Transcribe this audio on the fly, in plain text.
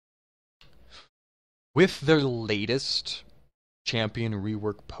With their latest champion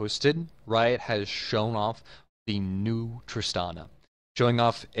rework posted, Riot has shown off the new Tristana, showing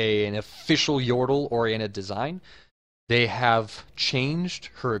off an official Yordle-oriented design. They have changed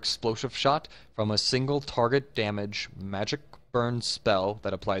her explosive shot from a single target damage magic burn spell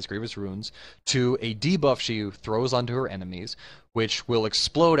that applies grievous wounds to a debuff she throws onto her enemies, which will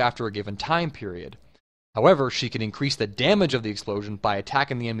explode after a given time period. However, she can increase the damage of the explosion by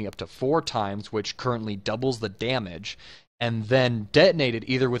attacking the enemy up to 4 times, which currently doubles the damage, and then detonate it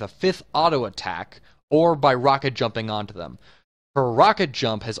either with a 5th auto attack or by rocket jumping onto them. Her rocket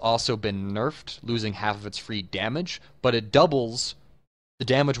jump has also been nerfed, losing half of its free damage, but it doubles the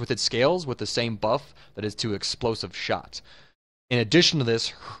damage with its scales with the same buff that is to explosive shot. In addition to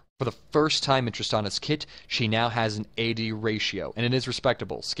this, for the first time in Tristana's kit, she now has an AD ratio, and it is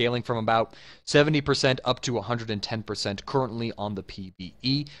respectable, scaling from about 70% up to 110% currently on the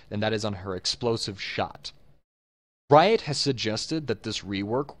PvE, and that is on her explosive shot. Riot has suggested that this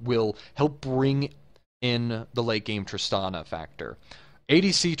rework will help bring in the late game Tristana factor.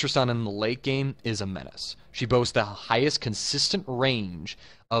 ADC Tristana in the late game is a menace. She boasts the highest consistent range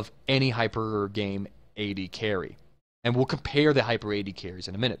of any hyper game AD carry. And we'll compare the hyper AD carries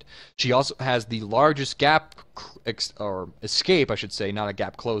in a minute. She also has the largest gap, or escape, I should say, not a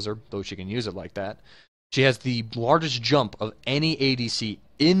gap closer, though she can use it like that. She has the largest jump of any ADC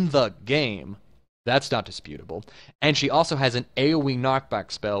in the game. That's not disputable. And she also has an AoE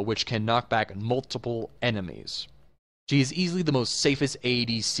knockback spell, which can knock back multiple enemies. She is easily the most safest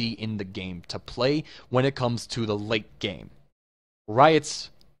ADC in the game to play when it comes to the late game.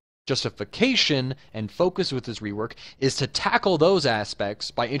 Riot's justification and focus with this rework is to tackle those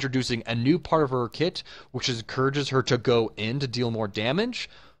aspects by introducing a new part of her kit, which encourages her to go in to deal more damage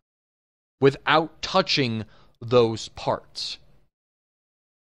without touching those parts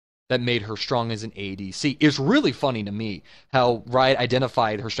that made her strong as an ADC. It's really funny to me how Riot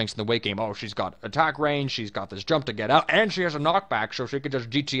identified her strengths in the late game. Oh, she's got attack range, she's got this jump to get out, and she has a knockback, so she could just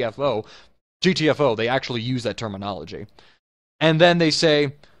GTFO. GTFO, they actually use that terminology. And then they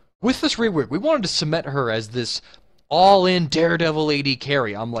say, with this rework, we wanted to cement her as this all-in Daredevil AD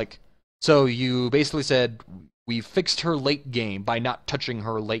carry. I'm like, so you basically said, we fixed her late game by not touching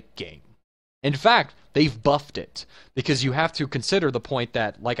her late game. In fact, they've buffed it, because you have to consider the point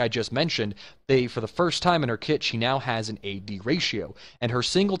that, like I just mentioned, for the first time in her kit, she now has an AD ratio, and her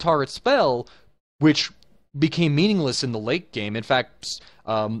single target spell, which became meaningless in the late game. In fact,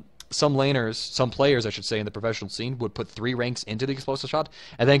 some players, I should say, in the professional scene would put 3 ranks into the explosive shot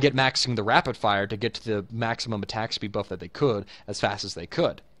and then get maxing the rapid fire to get to the maximum attack speed buff that they could as fast as they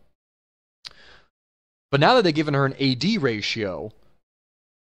could. But now that they've given her an AD ratio,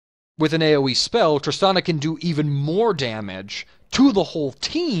 with an AoE spell, Tristana can do even more damage to the whole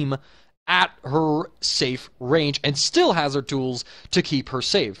team at her safe range and still has her tools to keep her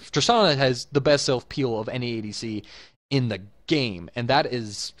safe. Tristana has the best self-peel of any ADC in the game, and that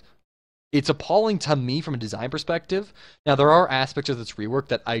is... it's appalling to me from a design perspective. Now, there are aspects of this rework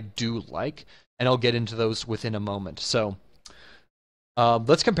that I do like, and I'll get into those within a moment. So,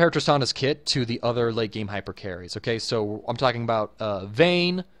 let's compare Tristana's kit to the other late-game hyper carries. Okay, so I'm talking about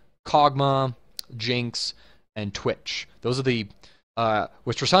Vayne, Kog'Maw, Jinx, and Twitch. Those are the...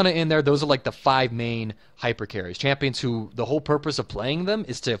 with Tristana in there, those are like the 5 main hyper carries. Champions who the whole purpose of playing them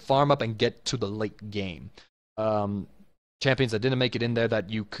is to farm up and get to the late game. Champions that didn't make it in there that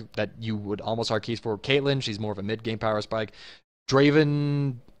you would almost hard keys for. Caitlyn, she's more of a mid-game power spike.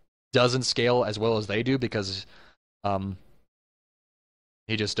 Draven doesn't scale as well as they do because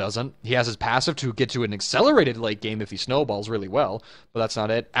he just doesn't. He has his passive to get to an accelerated late game if he snowballs really well, but that's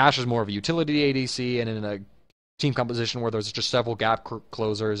not it. Ashe is more of a utility ADC, and in a team composition where there's just several gap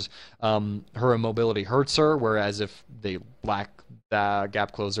closers, her immobility hurts her, whereas if they lack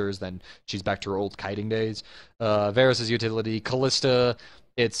gap closers, then she's back to her old kiting days. Varus is utility. Callista,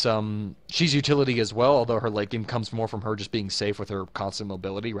 she's utility as well, although her late game comes more from her just being safe with her constant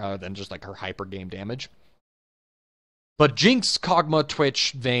mobility rather than just like her hyper game damage. But Jinx, Kog'Maw,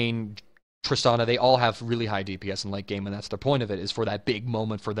 Twitch, Vayne, Tristana, they all have really high DPS in late game, and that's the point of it, is for that big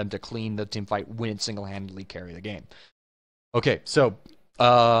moment for them to clean the team fight, win it single-handedly, carry the game. Okay, so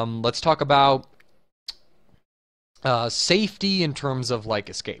let's talk about safety in terms of like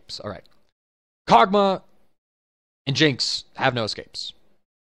escapes. All right, Kog'Maw and Jinx have no escapes.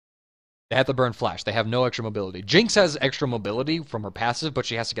 They have to burn flash. They have no extra mobility. Jinx has extra mobility from her passive, but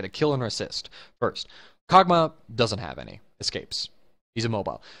she has to get a kill and her assist first. Kog'Maw doesn't have any escapes. He's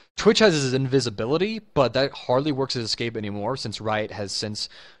immobile. Twitch has his invisibility, but that hardly works as escape anymore since Riot has since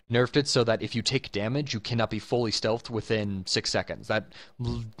nerfed it so that if you take damage, you cannot be fully stealthed within 6 seconds. That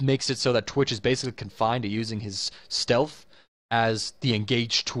makes it so that Twitch is basically confined to using his stealth as the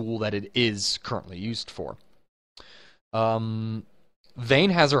engaged tool that it is currently used for. Vayne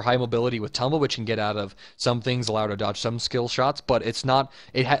has her high mobility with Tumble, which can get out of some things, allow her to dodge some skill shots, but it's not.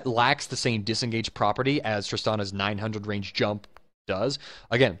 It lacks the same disengage property as Tristana's 900 range jump does.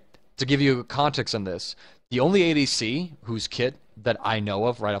 Again, to give you context on this, the only ADC whose kit that I know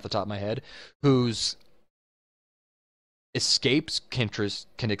of, right off the top of my head, whose escapes can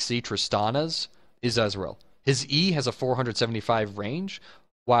exceed Tristana's is Ezreal. His E has a 475 range,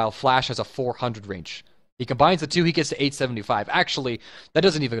 while Flash has a 400 range. He combines the two, he gets to 875. Actually, that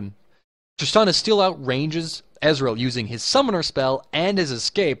doesn't even... Tristana still outranges Ezreal using his Summoner spell and his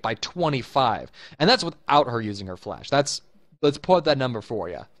escape by 25. And that's without her using her Flash. Let's put that number for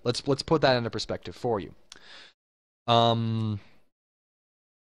you. Let's put that into perspective for you. Who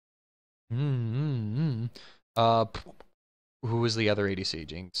was the other ADC?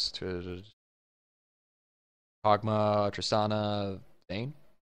 Jinx, Kog'Maw, Tristana, Vayne?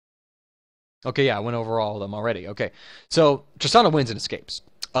 Okay, yeah, I went over all of them already. Okay, so Tristana wins and escapes.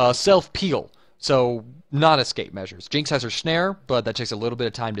 Self-peel, so not escape measures. Jinx has her snare, but that takes a little bit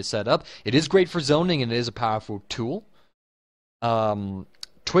of time to set up. It is great for zoning, and it is a powerful tool.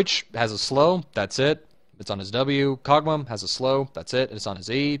 Twitch has a slow, that's it. It's on his W. Kog'Maw has a slow, that's it. It's on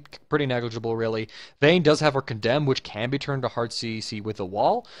his E. Pretty negligible, really. Vayne does have her condemn, which can be turned to hard CC with a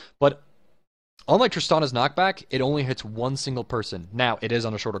wall, but unlike Tristana's knockback, it only hits one single person. Now, it is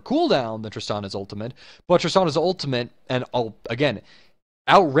on a shorter cooldown than Tristana's ultimate, but Tristana's ultimate, and again,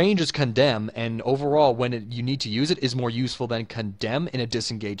 outranges Condemn, and overall, when you need to use it, is more useful than Condemn in a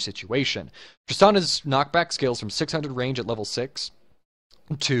disengaged situation. Tristana's knockback scales from 600 range at level 6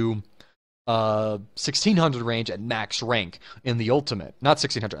 to 1600 range at max rank in the ultimate. Not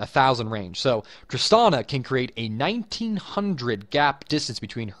 1600, 1000 range. So Tristana can create a 1900 gap distance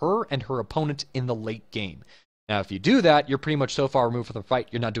between her and her opponent in the late game. Now, if you do that, you're pretty much so far removed from the fight,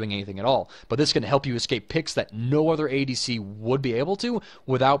 you're not doing anything at all. But this can help you escape picks that no other ADC would be able to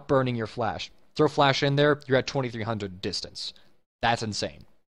without burning your Flash. Throw Flash in there, you're at 2300 distance. That's insane.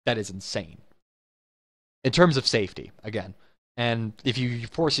 That is insane. In terms of safety, again. And if you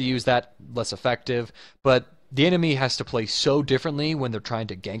force to use that, less effective. But the enemy has to play so differently when they're trying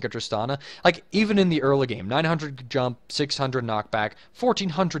to gank a Tristana. Like, even in the early game, 900 jump, 600 knockback,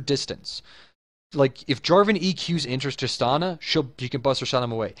 1400 distance. Like, if Jarvan EQs enters Tristana, you can bust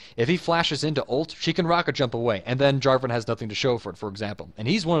Tristana away. If he flashes into ult, she can rocket jump away. And then Jarvan has nothing to show for it, for example. And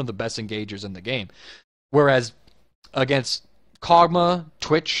he's one of the best engagers in the game. Whereas, against Kog'Maw,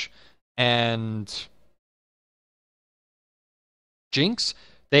 Twitch, and Jinx,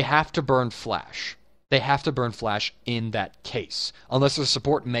 they have to burn Flash. They have to burn Flash in that case, unless their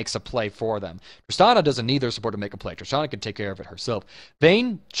support makes a play for them. Tristana doesn't need their support to make a play. Tristana can take care of it herself.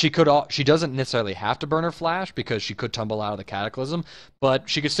 Vayne, she doesn't necessarily have to burn her Flash because she could tumble out of the Cataclysm, but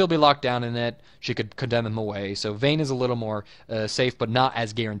she could still be locked down in it. She could condemn him away. So Vayne is a little more safe, but not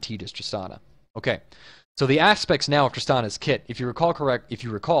as guaranteed as Tristana. Okay, so the aspects now of Tristana's kit. If you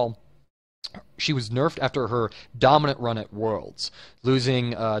recall, she was nerfed after her dominant run at Worlds,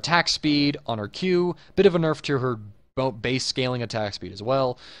 losing attack speed on her Q, bit of a nerf to her base scaling attack speed as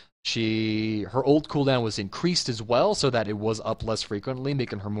well. Her ult cooldown was increased as well, so that it was up less frequently,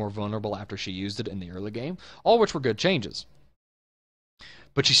 making her more vulnerable after she used it in the early game, all which were good changes.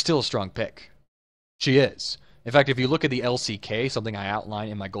 But she's still a strong pick. She is. In fact, if you look at the LCK, something I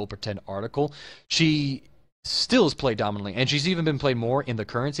outlined in my GoldPer10 article, she still is played dominantly, and she's even been played more in the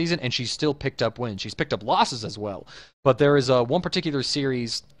current season, and she's still picked up wins. She's picked up losses as well. But there is one particular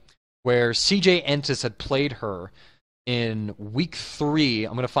series where CJ Entis had played her in week 3.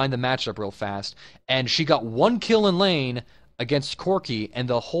 I'm going to find the matchup real fast. And she got 1 kill in lane against Corki, and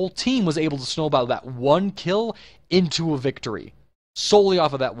the whole team was able to snowball that 1 kill into a victory, solely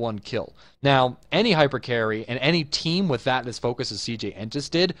off of that 1 kill. Now, any hyper carry and any team with that as focus as CJ Entis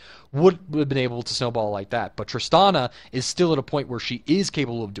did would have been able to snowball like that. But Tristana is still at a point where she is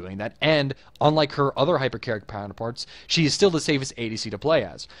capable of doing that, and unlike her other hyper carry counterparts, she is still the safest ADC to play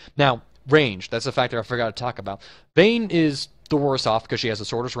as. Now, range, that's a factor I forgot to talk about. Vayne is the worst off because she has the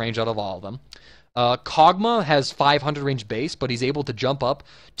shortest range out of all of them. Kog'Maw has 500 range base, but he's able to jump up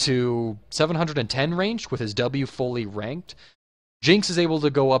to 710 range with his W fully ranked. Jinx is able to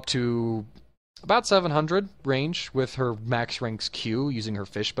go up to about 700 range with her max ranks Q using her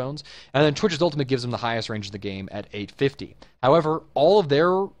fish bones. And then Twitch's ultimate gives him the highest range of the game at 850. However, all of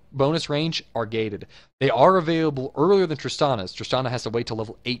their bonus range are gated. They are available earlier than Tristana's. Tristana has to wait till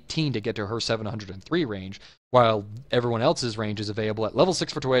level 18 to get to her 703 range, while everyone else's range is available at level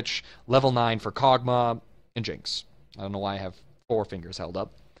 6 for Twitch, level 9 for Kog'Maw, and Jinx. I don't know why I have 4 fingers held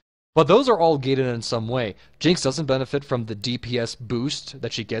up. But those are all gated in some way. Jinx doesn't benefit from the DPS boost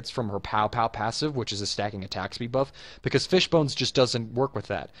that she gets from her Pow Pow passive, which is a stacking attack speed buff, because Fishbones just doesn't work with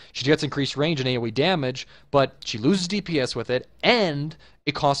that. She gets increased range and AoE damage, but she loses DPS with it, and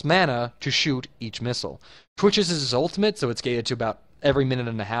it costs mana to shoot each missile. Twitch's is his ultimate, so it's gated to about every minute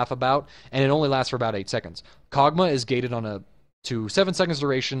and a half about, and it only lasts for about 8 seconds. Kog'Maw is gated on to 7 seconds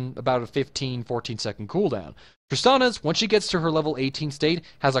duration, about a 14 second cooldown. Tristana's, once she gets to her level 18 state,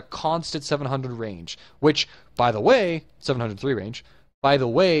 has a constant 700 range, which, by the way, 703 range, by the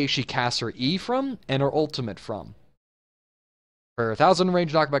way, she casts her E from and her ultimate from. Her 1000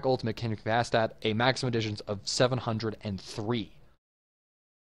 range knockback ultimate can cast at a maximum distance of 703.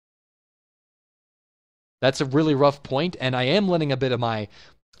 That's a really rough point, and I am letting a bit of my,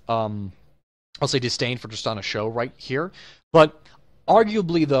 I'll say disdain for Tristana show right here, but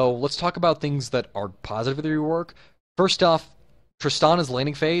arguably, though, let's talk about things that are positive with the rework. First off, Tristana's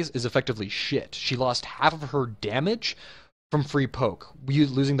laning phase is effectively shit. She lost half of her damage from free poke.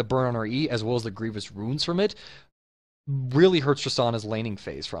 Losing the burn on her E, as well as the grievous runes from it, really hurts Tristana's laning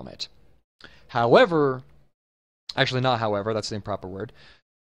phase from it. However, actually not however, that's the improper word,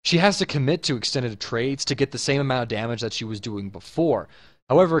 she has to commit to extended trades to get the same amount of damage that she was doing before.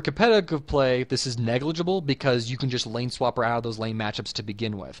 However, competitive play, this is negligible because you can just lane swap her out of those lane matchups to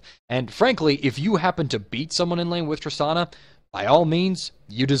begin with. And frankly, if you happen to beat someone in lane with Tristana, by all means,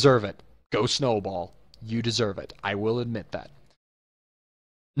 you deserve it. Go Snowball. You deserve it. I will admit that.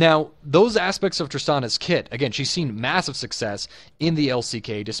 Now, those aspects of Tristana's kit, again, she's seen massive success in the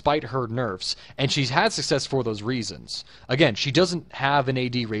LCK despite her nerfs, and she's had success for those reasons. Again, she doesn't have an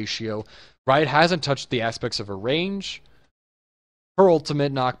AD ratio. Riot hasn't touched the aspects of her range, her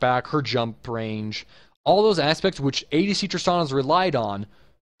ultimate knockback, her jump range, all those aspects which ADC Tristana's relied on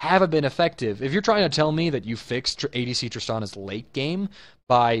haven't been effective. If you're trying to tell me that you fixed ADC Tristana's late game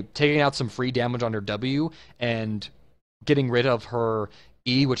by taking out some free damage on her W and getting rid of her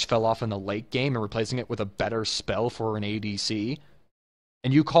E, which fell off in the late game, and replacing it with a better spell for an ADC,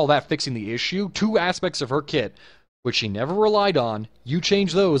 and you call that fixing the issue, two aspects of her kit, which she never relied on, you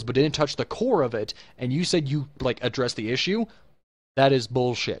changed those but didn't touch the core of it, and you said you, addressed the issue, that is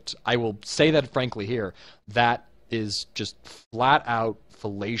bullshit. I will say that frankly here. That is just flat out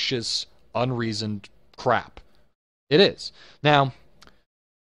fallacious, unreasoned crap. It is. Now,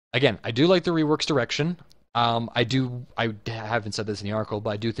 again, I do like the rework's direction. I haven't said this in the article,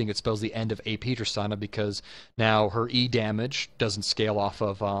 but I do think it spells the end of AP Tristana because now her E damage doesn't scale off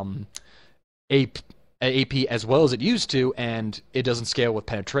of AP as well as it used to, and it doesn't scale with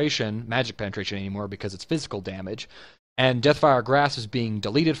penetration, magic penetration anymore because it's physical damage. And Deathfire Grass is being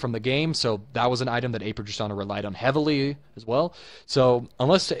deleted from the game, so that was an item that AP Tristana relied on heavily as well. So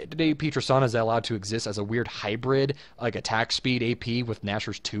unless AP Tristana is allowed to exist as a weird hybrid, like attack speed AP with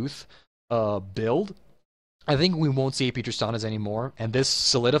Nashor's Tooth build, I think we won't see AP Tristana's anymore, and this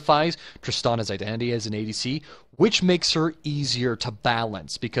solidifies Tristana's identity as an ADC, which makes her easier to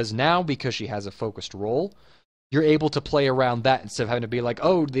balance, because now, because she has a focused role, you're able to play around that instead of having to be like,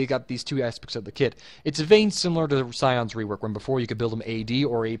 oh, they got these two aspects of the kit. It's a vein similar to Scion's rework, when before you could build him AD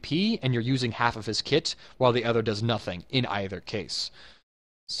or AP, and you're using half of his kit, while the other does nothing, in either case.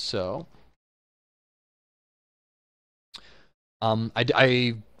 So,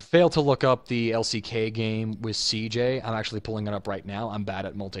 I failed to look up the LCK game with CJ. I'm actually pulling it up right now. I'm bad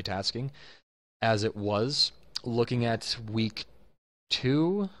at multitasking. As it was, looking at week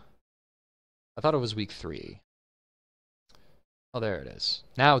 2, I thought it was week 3. Oh, there it is.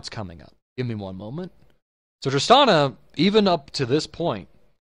 Now it's coming up. Give me one moment. So Tristana, even up to this point,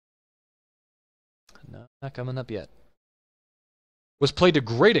 no, not coming up yet, was played to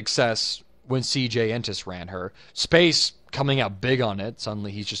great excess when CJ Entis ran her. Space coming out big on it.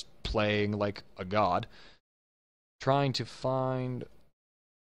 Suddenly he's just playing like a god. Trying to find...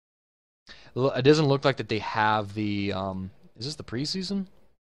 It doesn't look like that they have the... Is this the preseason?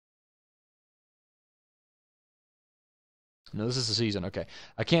 No, this is the season. Okay.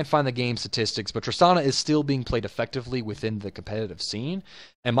 I can't find the game statistics, but Tristana is still being played effectively within the competitive scene.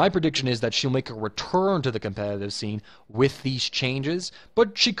 And my prediction is that she'll make a return to the competitive scene with these changes,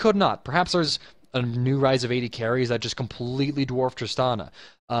 but she could not. Perhaps there's a new rise of 80 carries that just completely dwarf Tristana.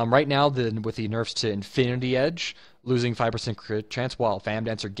 Right now, with the nerfs to Infinity Edge, losing 5% crit chance while Fam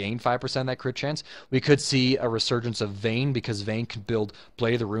Dancer gained 5% that crit chance. We could see a resurgence of Vayne because Vayne could build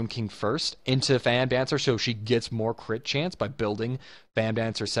Blade of the Rune King first into Fam Dancer, so she gets more crit chance by building Fam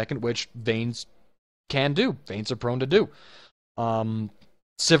Dancer second, which Vayne's can do. Vaynes are prone to do.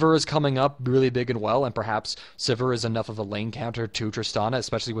 Sivir is coming up really big and well, and perhaps Sivir is enough of a lane counter to Tristana,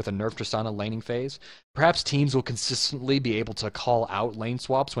 especially with a nerf Tristana laning phase. Perhaps teams will consistently be able to call out lane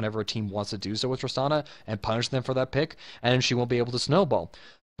swaps whenever a team wants to do so with Tristana and punish them for that pick, and she won't be able to snowball.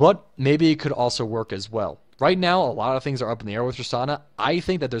 But maybe it could also work as well. Right now, a lot of things are up in the air with Tristana. I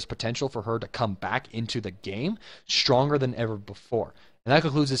think that there's potential for her to come back into the game stronger than ever before. And that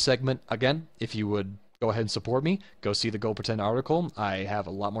concludes this segment. Again, if you would go ahead and support me, go see the GoldPer10 article. I have a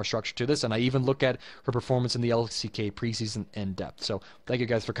lot more structure to this, and I even look at her performance in the LCK preseason in depth. So thank you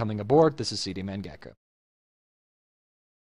guys for coming aboard. This is CD Mangaka.